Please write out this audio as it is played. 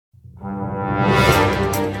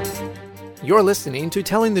You're listening to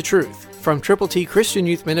Telling the Truth from Triple T Christian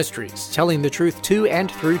Youth Ministries, telling the truth to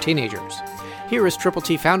and through teenagers. Here is Triple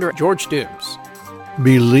T founder George Dooms.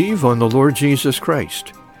 Believe on the Lord Jesus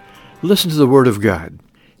Christ. Listen to the Word of God.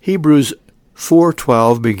 Hebrews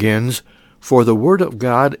 4:12 begins, "For the Word of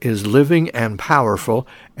God is living and powerful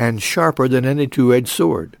and sharper than any two-edged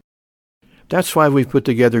sword." That's why we've put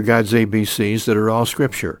together God's ABCs that are all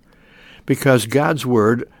Scripture, because God's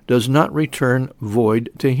Word does not return void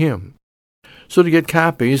to Him. So to get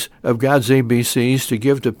copies of God's ABCs to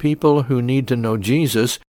give to people who need to know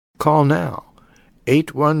Jesus, call now,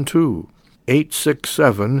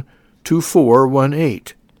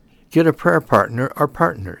 812-867-2418. Get a prayer partner or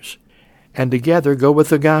partners, and together go with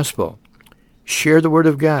the gospel. Share the Word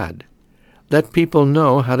of God. Let people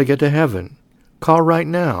know how to get to heaven. Call right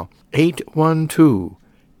now,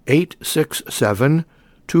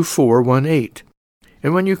 812-867-2418.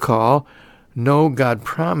 And when you call, know God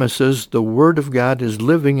promises the Word of God is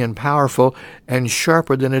living and powerful and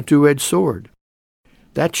sharper than a two-edged sword.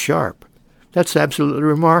 That's sharp. That's absolutely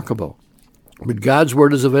remarkable. But God's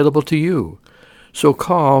Word is available to you. So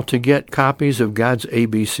call to get copies of God's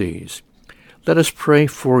ABCs. Let us pray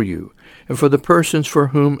for you and for the persons for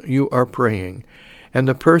whom you are praying, and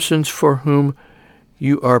the persons for whom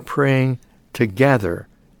you are praying together.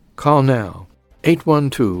 Call now,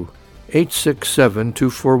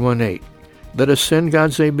 812-867-2418. Let us send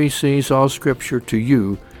God's ABCs, all Scripture, to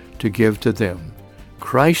you to give to them.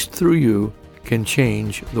 Christ through you can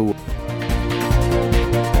change the world.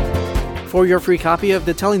 For your free copy of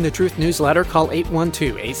the Telling the Truth newsletter, call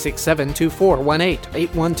 812-867-2418,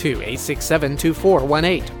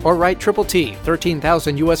 812-867-2418, or write Triple T,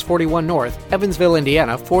 13,000 U.S. 41 North, Evansville,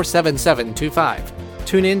 Indiana, 47725.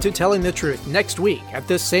 Tune in to Telling the Truth next week at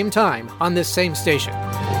this same time on this same station.